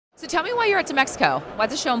So tell me why you're at DMEXCO. Why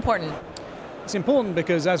is the show important? It's important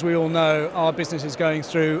because, as we all know, our business is going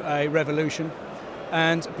through a revolution,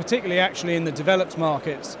 and particularly actually in the developed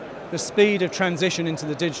markets, the speed of transition into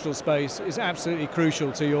the digital space is absolutely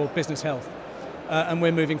crucial to your business health. And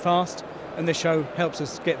we're moving fast, and this show helps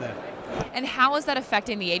us get there. And how is that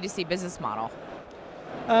affecting the agency business model?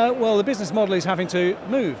 Well, the business model is having to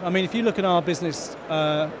move. I mean, if you look at our business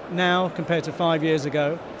now compared to 5 years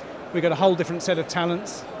ago, we've got a whole different set of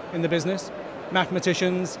talents in the business.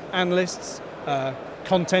 Mathematicians, analysts,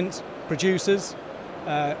 content producers,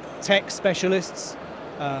 tech specialists,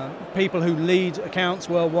 people who lead accounts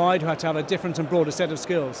worldwide who have to have a different and broader set of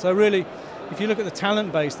skills. So really, if you look at the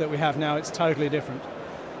talent base that we have now, it's totally different.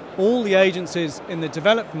 All the agencies in the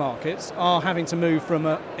developed markets are having to move from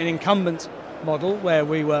an incumbent model, where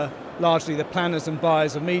we were largely the planners and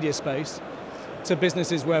buyers of media space, to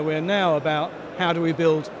businesses where we're now about how do we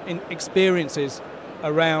build experiences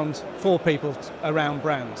for people around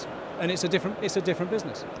brands. And it's a different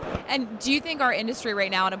business. And do you think our industry right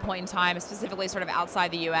now at a point in time, specifically sort of outside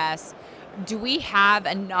the US, do we have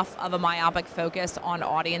enough of a myopic focus on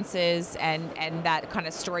audiences and that kind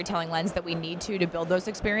of storytelling lens that we need to build those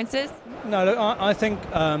experiences? No, look, I think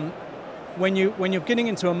when you're getting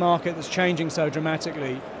into a market that's changing so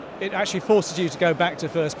dramatically, it actually forces you to go back to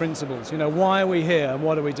first principles. You know, why are we here and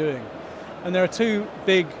what are we doing? And there are two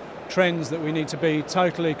big trends that we need to be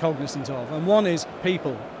totally cognizant of. And one is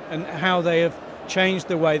people and how they have changed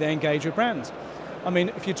the way they engage with brands. I mean,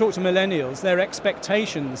 if you talk to millennials, their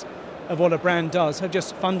expectations of what a brand does have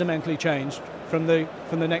just fundamentally changed from the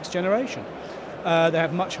next generation. They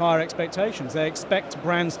have much higher expectations. They expect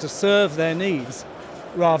brands to serve their needs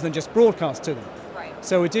rather than just broadcast to them. Right.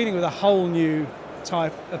 So we're dealing with a whole new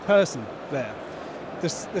type of person there. The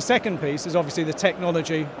second piece is obviously the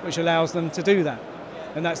technology which allows them to do that.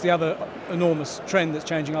 And that's the other enormous trend that's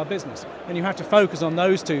changing our business. And you have to focus on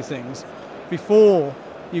those two things before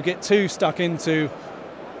you get too stuck into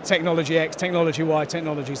technology X, technology Y,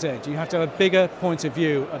 technology Z. You have to have a bigger point of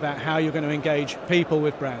view about how you're going to engage people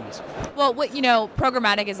with brands. Well,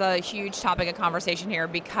 programmatic is a huge topic of conversation here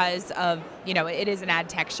because of, it is an ad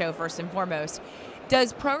tech show first and foremost.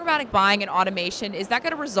 Does programmatic buying and automation, is that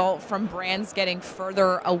going to result from brands getting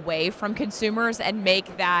further away from consumers and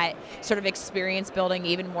make that sort of experience building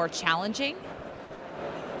even more challenging?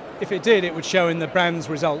 If it did, it would show in the brand's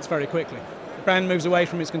results very quickly. The brand moves away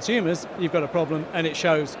from its consumers, you've got a problem, and it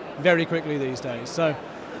shows very quickly these days. So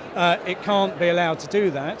it can't be allowed to do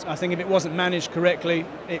that. I think if it wasn't managed correctly,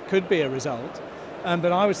 it could be a result.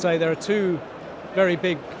 But I would say there are two very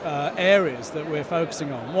big areas that we're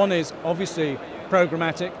focusing on. One is obviously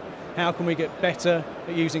programmatic. How can we get better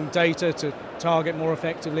at using data to target more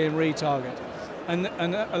effectively and retarget? And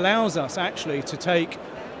that allows us actually to take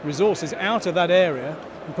resources out of that area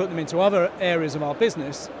and put them into other areas of our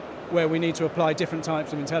business where we need to apply different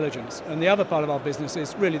types of intelligence. And the other part of our business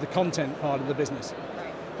is really the content part of the business.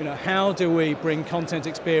 How do we bring content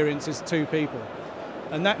experiences to people?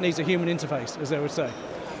 And that needs a human interface, as they would say.